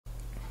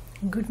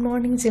Good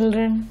morning,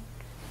 children.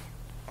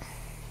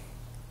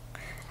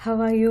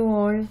 How are you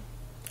all?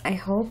 I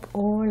hope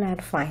all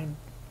are fine.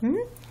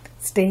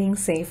 Staying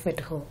safe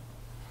at home.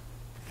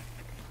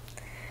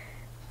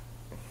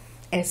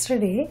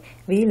 Yesterday,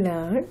 we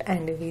learned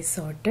and we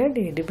sorted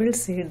edible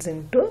seeds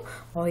into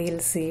oil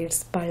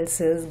seeds,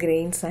 pulses,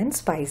 grains and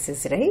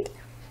spices, right?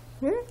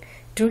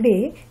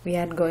 Today, we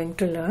are going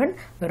to learn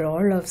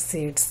roll of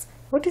seeds.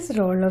 What is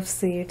roll of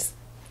seeds?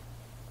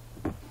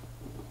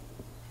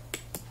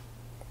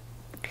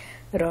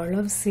 Roll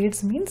of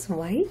seeds means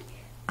why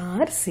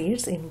are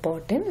seeds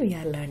important? We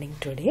are learning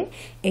today.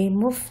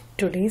 Aim of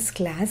today's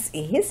class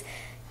is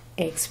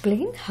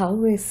explain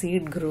how a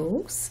seed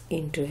grows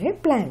into a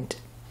plant.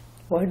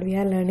 What we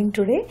are learning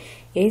today?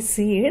 A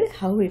seed,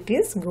 how it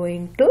is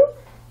going to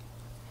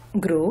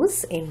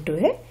grows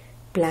into a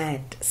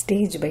plant.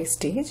 Stage by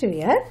stage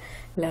we are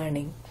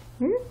learning.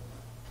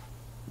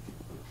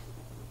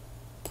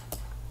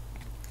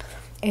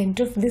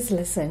 End of this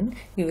lesson,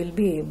 you will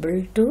be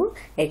able to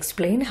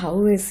explain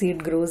how a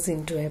seed grows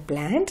into a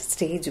plant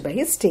stage by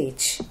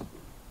stage.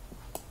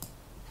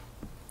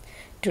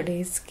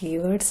 Today's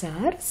keywords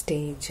are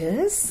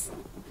stages,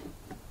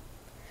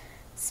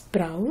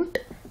 sprout,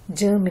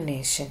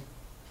 germination.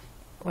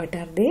 What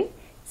are they?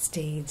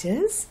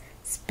 Stages,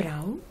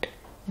 sprout,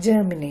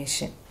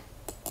 germination.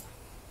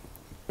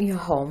 Your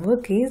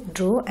homework is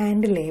draw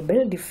and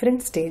label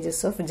different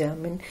stages of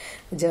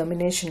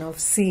germination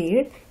of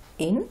seed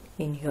in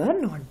your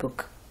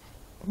notebook.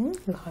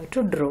 You have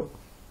to draw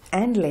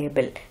and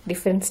label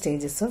different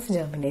stages of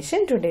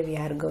germination. Today we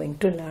are going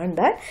to learn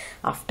that.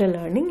 After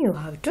learning, you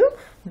have to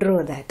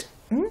draw that.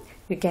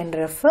 You can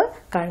refer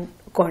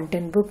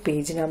content book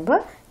page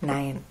number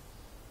 9.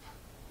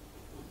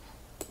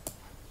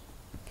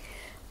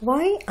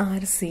 Why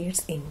are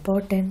seeds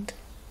important?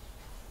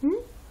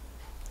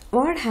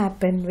 What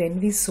happened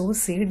when we sow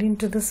seed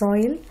into the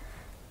soil?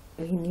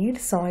 We need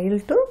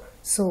soil to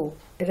sow,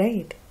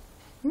 right?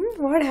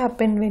 What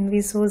happened when we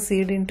sow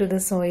seed into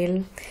the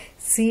soil?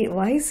 See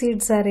why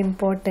seeds are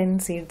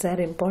important. Seeds are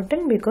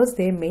important because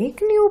they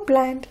make new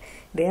plant.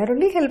 They are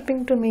only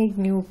helping to make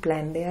new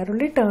plant. They are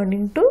only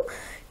turning to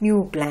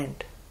new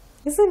plant.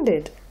 Isn't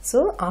it?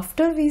 So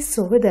after we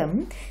sow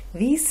them,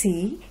 we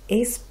see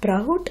a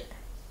sprout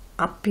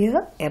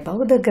appear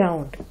above the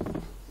ground.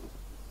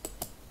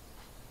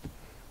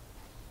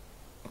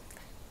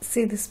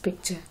 See this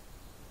picture.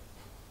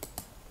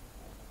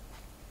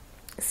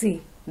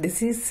 See.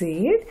 This is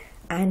seed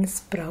and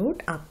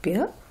sprout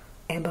appear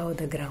above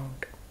the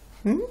ground.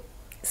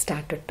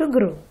 Started to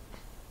grow.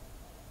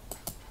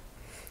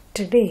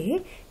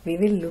 Today we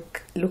will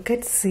look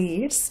at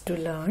seeds to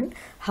learn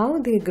how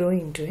they grow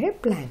into a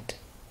plant.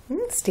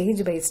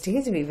 Stage by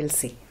stage we will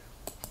see.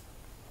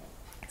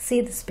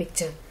 See this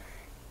picture.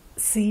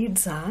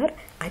 Seeds are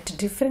at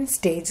different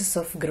stages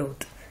of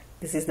growth.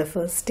 This is the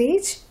first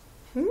stage.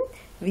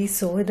 We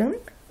sow them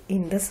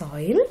in the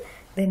soil.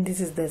 Then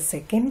this is the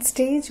second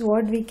stage.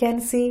 What we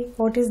can see?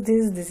 What is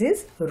this? This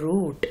is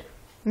root.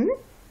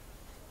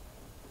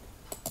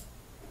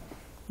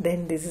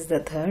 Then this is the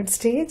third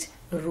stage.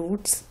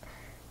 Roots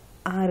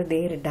are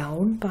there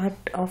down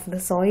part of the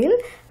soil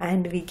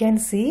and we can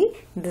see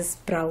the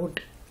sprout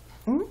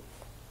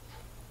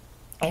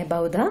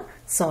above the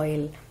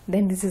soil.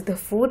 Then this is the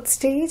fourth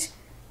stage.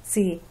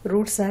 See,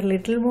 roots are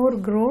little more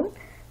grown.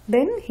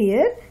 Then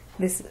here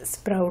this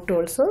sprout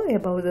also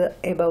above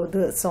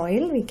the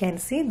soil, we can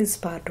see this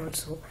part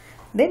also.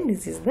 Then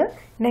this is the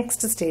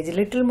next stage,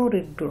 little more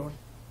it grown.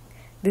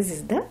 This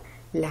is the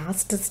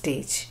last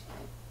stage.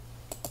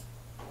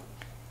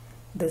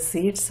 The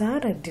seeds are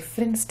at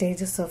different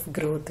stages of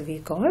growth. We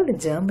call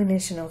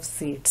germination of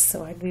seeds.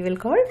 What we will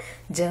call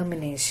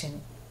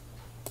germination.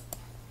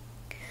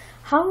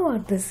 How are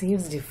the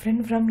seeds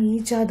different from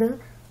each other?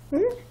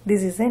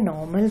 This is a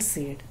normal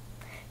seed.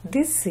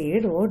 This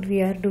seed, what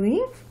we are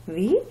doing?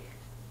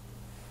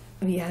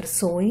 We are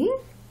sowing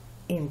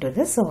into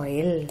the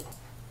soil.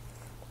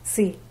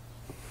 See,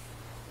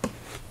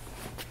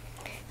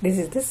 this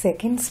is the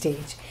second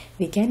stage.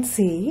 We can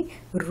see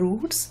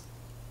roots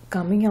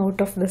coming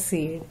out of the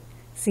seed.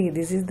 See,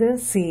 this is the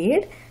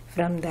seed,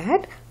 from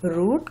that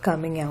root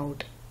coming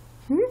out.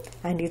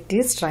 And it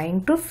is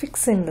trying to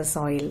fix in the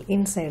soil,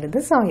 inside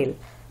the soil.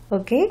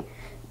 Okay.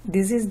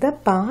 This is the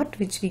part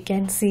which we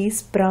can see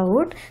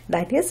sprout,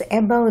 that is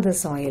above the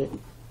soil.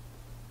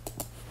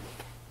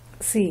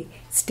 See,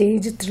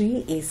 stage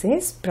 3 is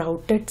a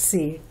sprouted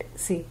seed.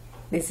 See,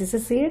 this is a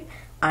seed.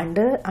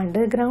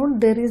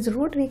 Underground there is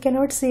root, we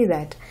cannot see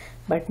that.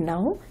 But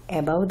now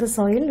above the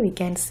soil we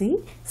can see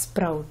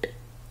sprout.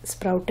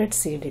 Sprouted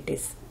seed it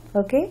is.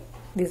 Okay,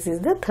 this is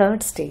the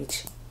third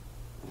stage.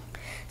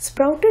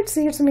 Sprouted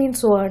seeds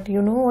means what?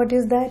 You know what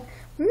is that?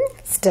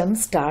 Stem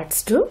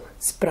starts to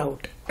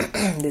sprout.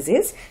 This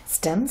is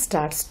stem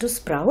starts to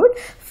sprout.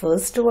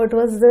 First, what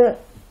was the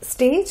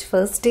stage?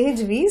 First stage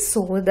we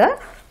sow the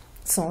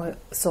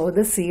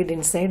seed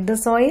inside the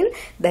soil.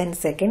 Then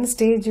second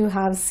stage you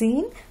have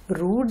seen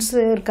roots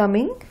were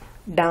coming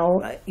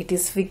down. It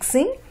is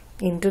fixing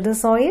into the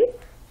soil.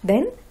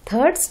 Then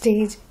Third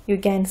stage, you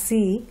can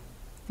see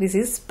this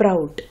is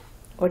sprout.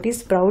 What is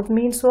sprout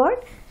means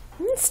what?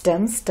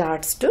 Stem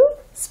starts to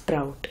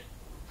sprout.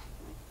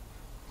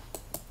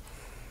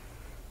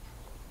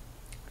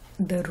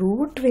 The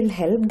root will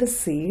help the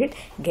seed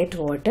get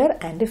water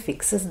and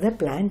fixes the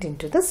plant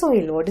into the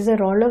soil. What is the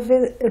role of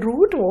a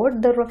root?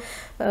 What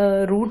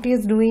the root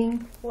is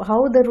doing?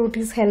 How the root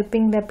is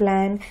helping the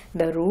plant?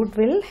 The root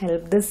will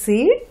help the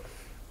seed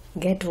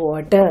get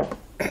water,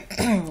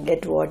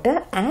 get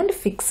water and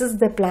fixes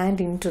the plant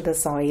into the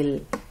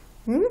soil.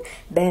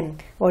 Then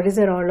what is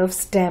the role of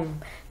stem?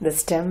 The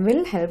stem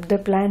will help the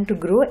plant to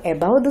grow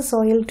above the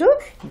soil to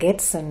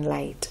get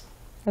sunlight.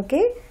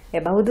 Okay,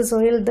 above the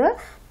soil the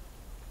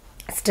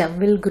stem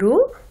will grow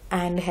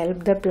and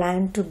help the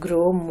plant to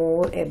grow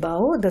more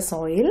above the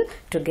soil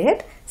to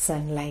get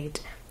sunlight.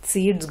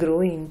 Seeds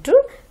grow into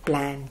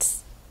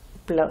plants,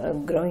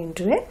 grow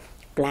into a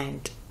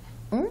plant.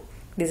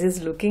 This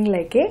is looking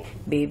like a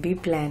baby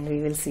plant.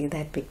 We will see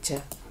that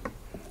picture.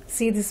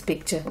 See this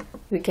picture.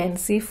 We can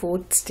see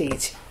fourth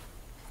stage.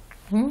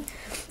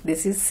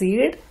 This is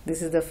seed.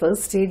 This is the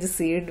first stage,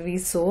 seed we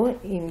sow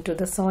into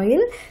the soil.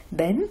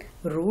 Then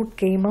root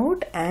came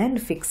out and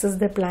fixes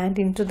the plant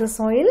into the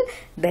soil.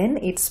 Then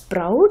it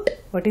sprout.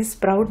 What is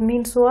sprout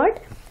means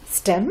what?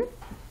 Stem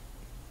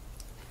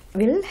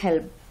will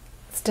help.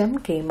 Stem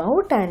came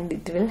out and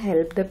it will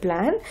help the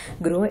plant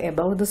grow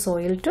above the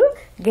soil to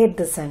get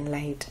the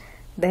sunlight.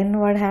 Then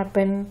what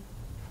happened?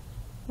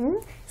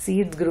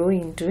 Seeds grow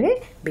into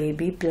a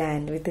baby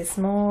plant with a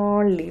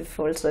small leaf,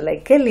 also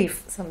like a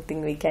leaf,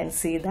 something we can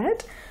see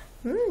that.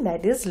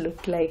 That is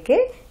look like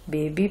a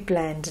baby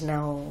plant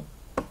now,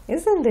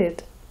 isn't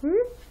it?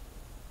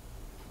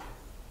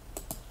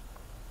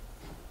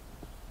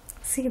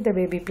 See the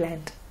baby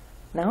plant.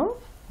 Now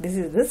this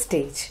is the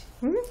stage.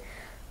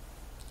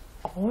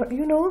 Or,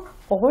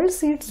 all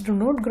seeds do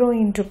not grow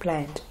into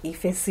plant.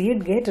 If a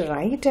seed get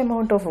right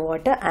amount of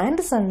water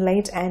and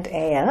sunlight and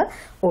air,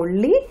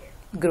 only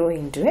grow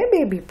into a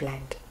baby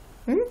plant.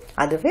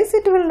 Otherwise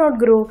it will not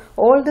grow.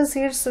 All the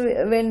seeds,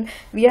 when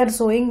we are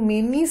sowing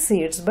many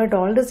seeds, but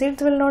all the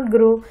seeds will not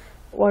grow.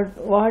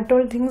 What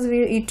all things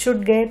it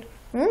should get?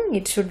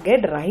 It should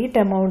get right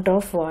amount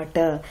of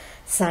water,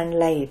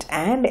 sunlight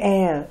and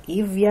air.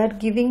 If we are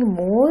giving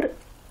more,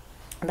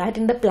 that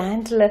in the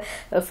plant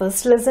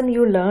first lesson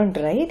you learned,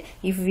 right?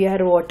 If we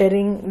are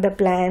watering the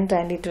plant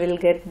and it will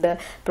get the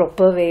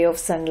proper way of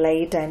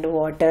sunlight and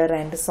water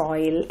and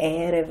soil,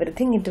 air,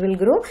 everything, it will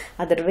grow.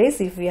 Otherwise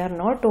if we are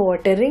not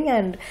watering,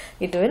 and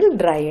it will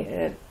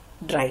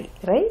dry,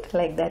 right?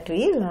 Like that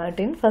we learned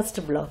in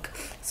first block.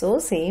 So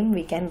same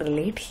we can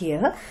relate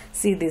here.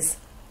 See this.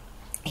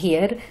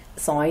 Here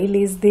soil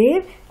is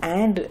there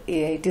and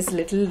it is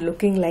little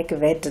looking like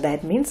wet.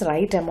 That means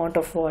right amount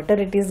of water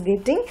it is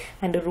getting,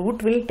 and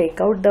root will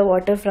take out the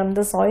water from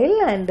the soil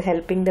and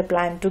helping the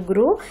plant to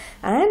grow.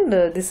 And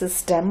this is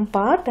stem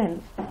part,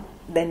 and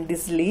then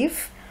this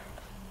leaf.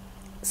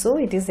 So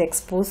it is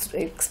exposed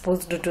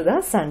to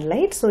the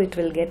sunlight. So it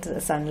will get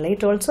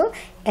sunlight also,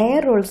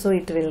 air also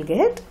it will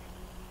get,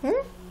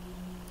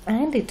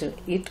 and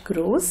it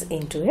grows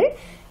into a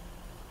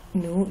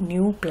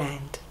new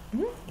plant.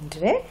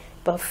 Into a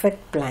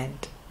perfect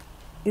plant.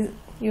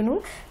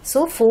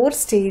 So 4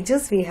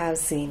 stages we have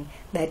seen.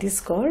 That is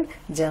called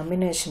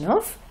germination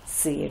of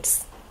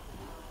seeds.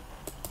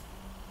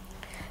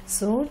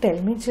 So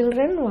tell me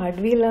children,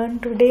 what we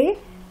learned today?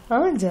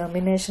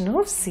 Germination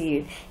of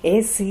seed.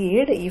 A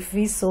seed, if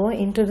we sow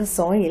into the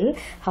soil,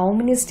 how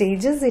many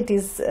stages it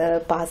is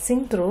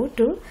passing through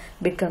to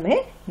become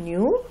a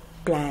new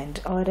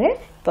plant or a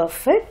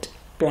perfect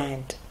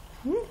plant?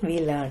 We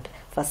learned.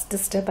 First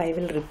step I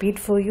will repeat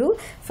for you.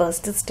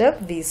 First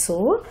step, we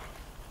sow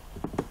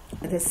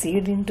the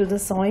seed into the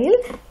soil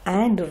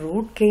and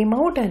root came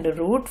out, and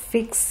root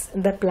fix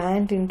the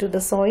plant into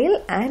the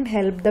soil and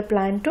help the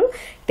plant to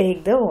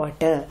take the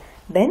water.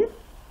 Then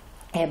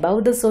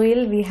above the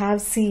soil we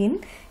have seen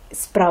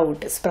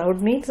sprout.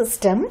 Sprout means a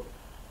stem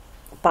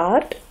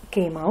part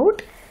came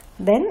out.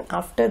 Then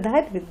after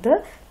that, with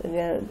the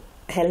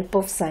help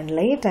of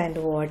sunlight and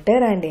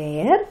water and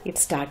air, it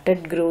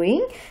started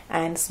growing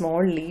and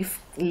small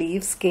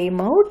leaves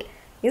came out,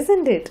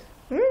 isn't it?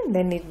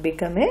 Then it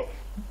became a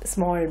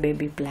small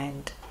baby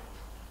plant.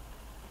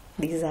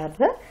 These are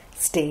the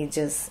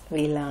stages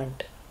we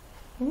learned.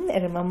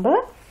 Remember,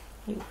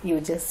 you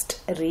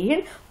just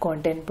read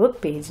content book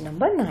page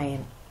number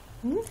 9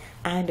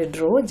 and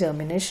draw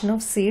germination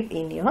of seed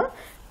in your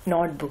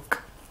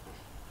notebook.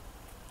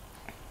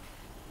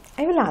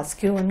 I will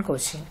ask you one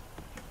question.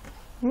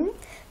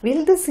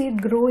 Will the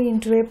seed grow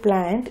into a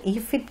plant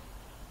if it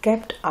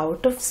kept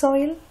out of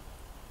soil?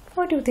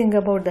 What do you think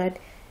about that?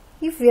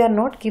 If we are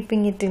not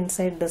keeping it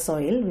inside the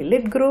soil, will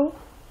it grow?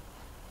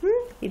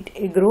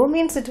 It grow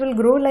means it will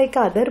grow like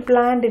other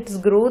plant. Its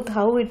growth,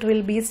 how it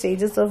will be,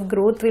 stages of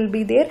growth will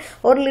be there,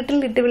 or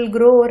little it will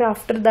grow, or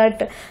after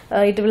that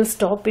it will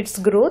stop its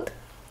growth.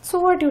 So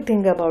what do you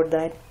think about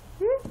that?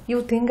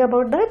 You think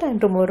about that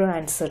and tomorrow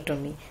answer to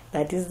me.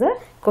 That is the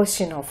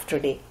question of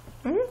today.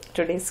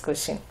 Today's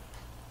question.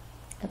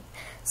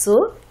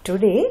 So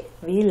today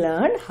we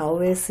learned how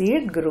a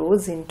seed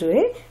grows into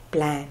a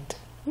plant.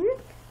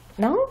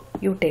 Now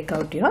you take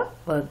out your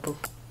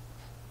workbook.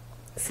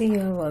 See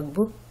your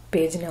workbook,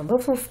 page number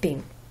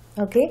 15.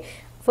 Okay.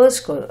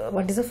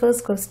 What is the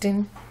first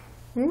question?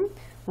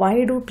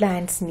 Why do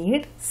plants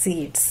need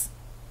seeds?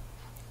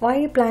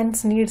 Why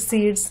plants need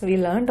seeds? We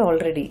learned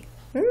already.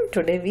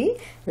 Today we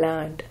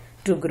learned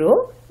to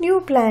grow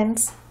new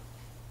plants.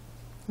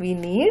 We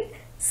need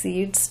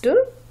seeds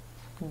to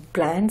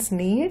plants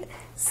need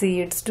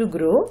seeds to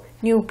grow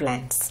new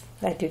plants.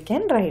 That you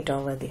can write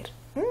over there.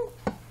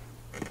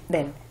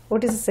 Then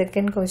what is the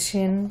second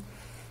question?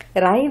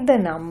 Write the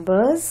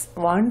numbers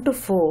 1 to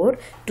 4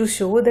 to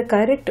show the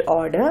correct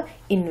order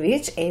in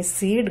which a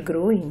seed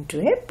grow into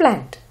a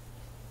plant.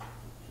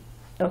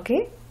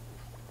 Okay.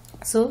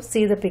 So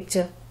see the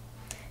picture.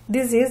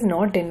 This is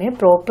not in a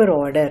proper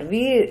order.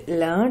 We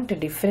learnt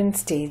different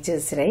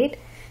stages, right?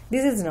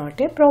 This is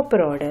not a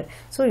proper order.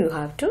 So you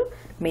have to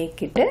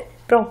make it a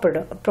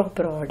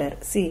proper order.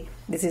 See,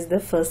 this is the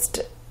first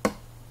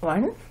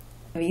one.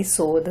 We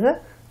sow the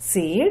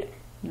seed,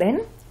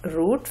 then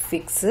root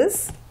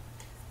fixes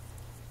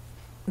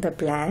the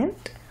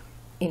plant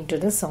into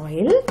the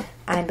soil,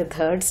 and the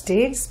third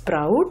stage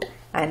sprout,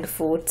 and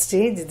fourth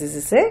stage this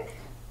is a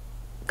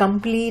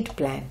complete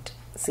plant.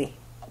 See.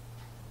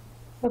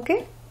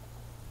 Okay,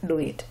 do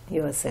it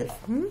yourself.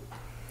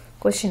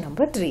 Question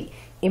number 3.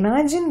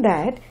 Imagine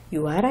that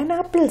you are an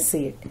apple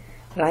seed.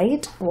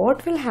 Write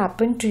what will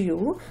happen to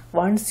you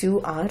once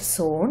you are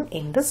sown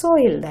in the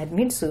soil. That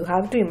means you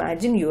have to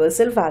imagine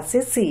yourself as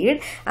a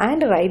seed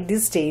and write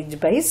this stage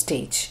by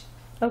stage.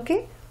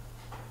 Okay.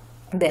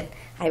 Then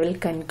I will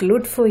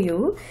conclude for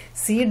you.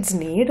 Seeds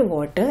need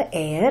water,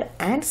 air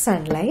and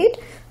sunlight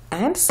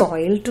and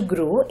soil to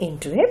grow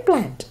into a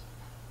plant.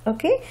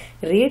 Okay.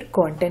 Read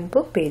content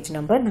book page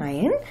number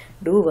 9.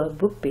 Do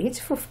workbook page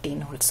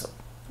 15 also.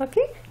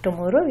 Okay.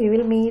 Tomorrow we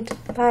will meet.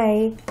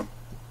 Bye.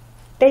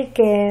 Take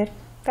care.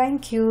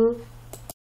 Thank you.